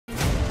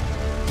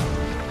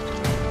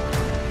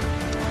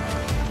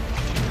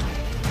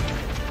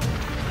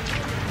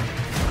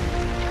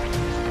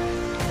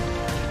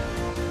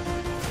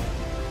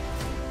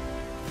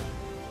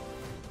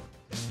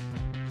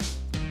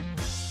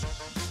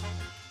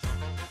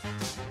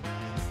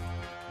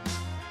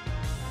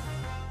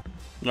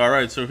All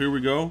right, so here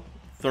we go.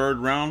 Third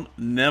round,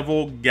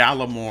 Neville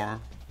Gallimore.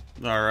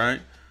 All right.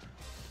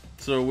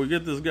 So we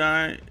get this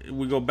guy.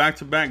 We go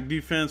back-to-back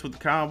defense with the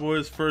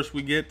Cowboys. First,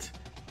 we get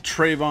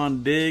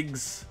Trayvon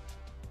Diggs.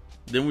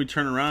 Then we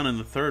turn around in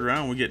the third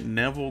round. We get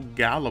Neville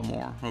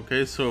Gallimore.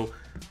 Okay, so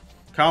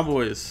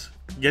Cowboys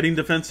getting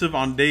defensive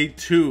on day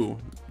 2.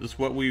 This is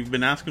what we've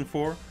been asking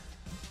for.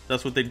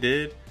 That's what they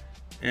did.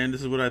 And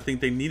this is what I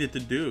think they needed to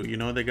do. You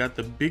know, they got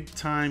the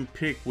big-time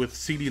pick with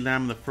CeeDee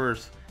Lamb in the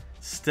first.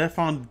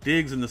 Stefon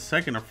Diggs in the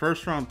second, a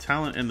first-round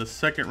talent in the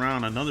second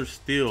round, another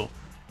steal.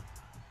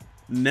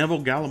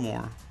 Neville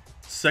Gallimore,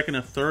 second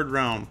and third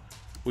round,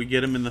 we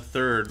get him in the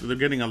third. They're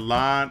getting a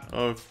lot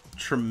of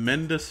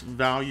tremendous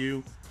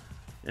value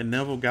in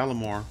Neville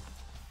Gallimore,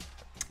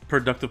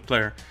 productive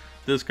player.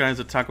 This guy's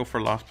a tackle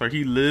for loss player.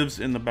 He lives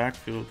in the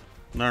backfield.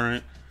 All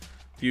right.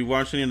 If you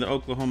watch any of the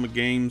Oklahoma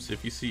games,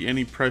 if you see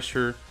any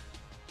pressure,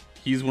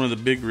 he's one of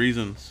the big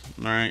reasons.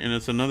 All right, and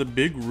it's another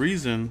big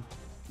reason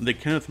that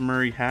Kenneth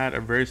Murray had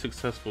a very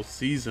successful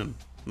season.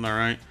 All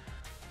right,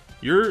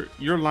 your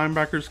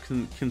linebackers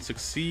can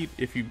succeed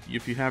if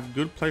you have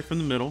good play from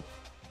the middle,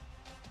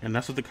 and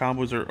that's what the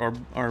Cowboys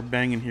are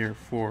banging here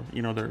for.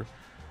 You know,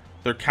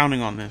 they're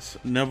counting on this.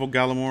 Neville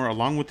Gallimore,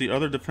 along with the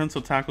other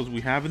defensive tackles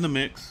we have in the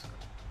mix,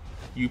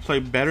 you play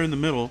better in the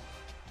middle,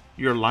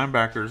 your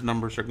linebackers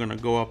numbers are going to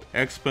go up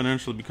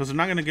exponentially because they're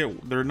not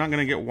going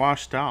to get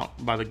washed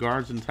out by the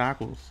guards and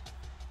tackles,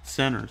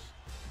 centers.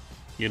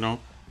 You know,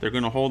 they're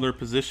going to hold their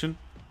position.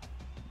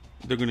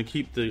 They're going to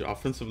keep the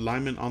offensive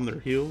linemen on their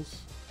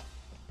heels.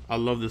 I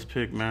love this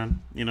pick,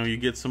 man. You know, you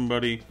get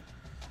somebody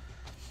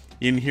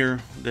in here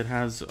that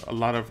has a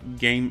lot of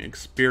game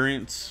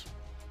experience.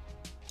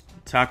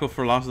 Tackle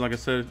for losses, like I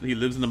said, he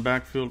lives in the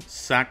backfield.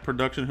 Sack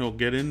production, he'll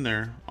get in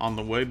there on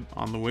the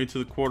way to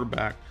the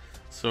quarterback.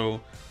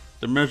 So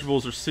the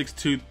measurables are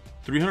 6'2",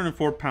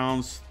 304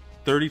 pounds,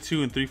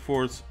 32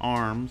 3/4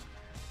 arms,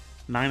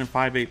 9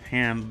 5/8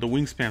 hand. The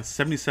wingspan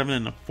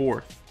 77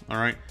 1/4. All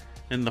right,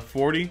 in the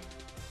 40,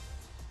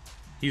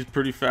 he's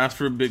pretty fast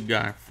for a big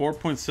guy.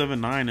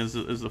 4.79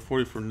 is the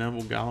 40 for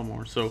Neville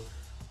Gallimore. So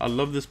I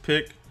love this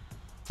pick.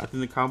 I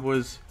think the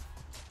Cowboys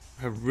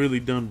have really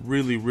done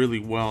really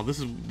well. This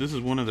is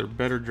one of their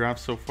better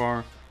drafts so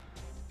far.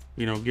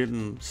 You know,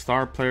 getting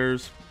star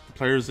players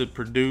that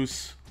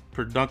produce,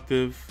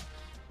 productive,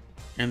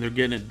 and they're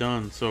getting it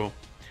done. So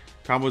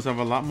Cowboys have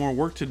a lot more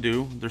work to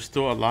do. There's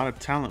still a lot of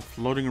talent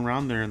floating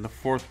around there in the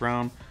 4th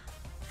round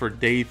for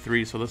day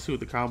 3. So let's see what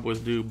the Cowboys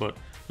do. But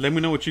let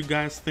me know what you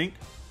guys think.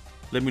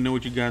 Let me know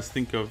what you guys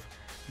think of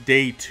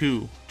day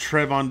 2,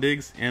 Trayvon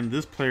Diggs, and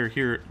this player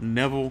here,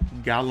 Neville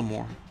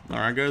Gallimore. All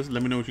right, guys,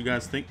 let me know what you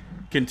guys think.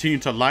 Continue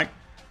to like,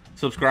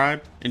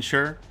 subscribe, and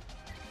share.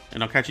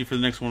 And I'll catch you for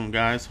the next one,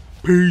 guys.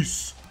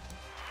 Peace.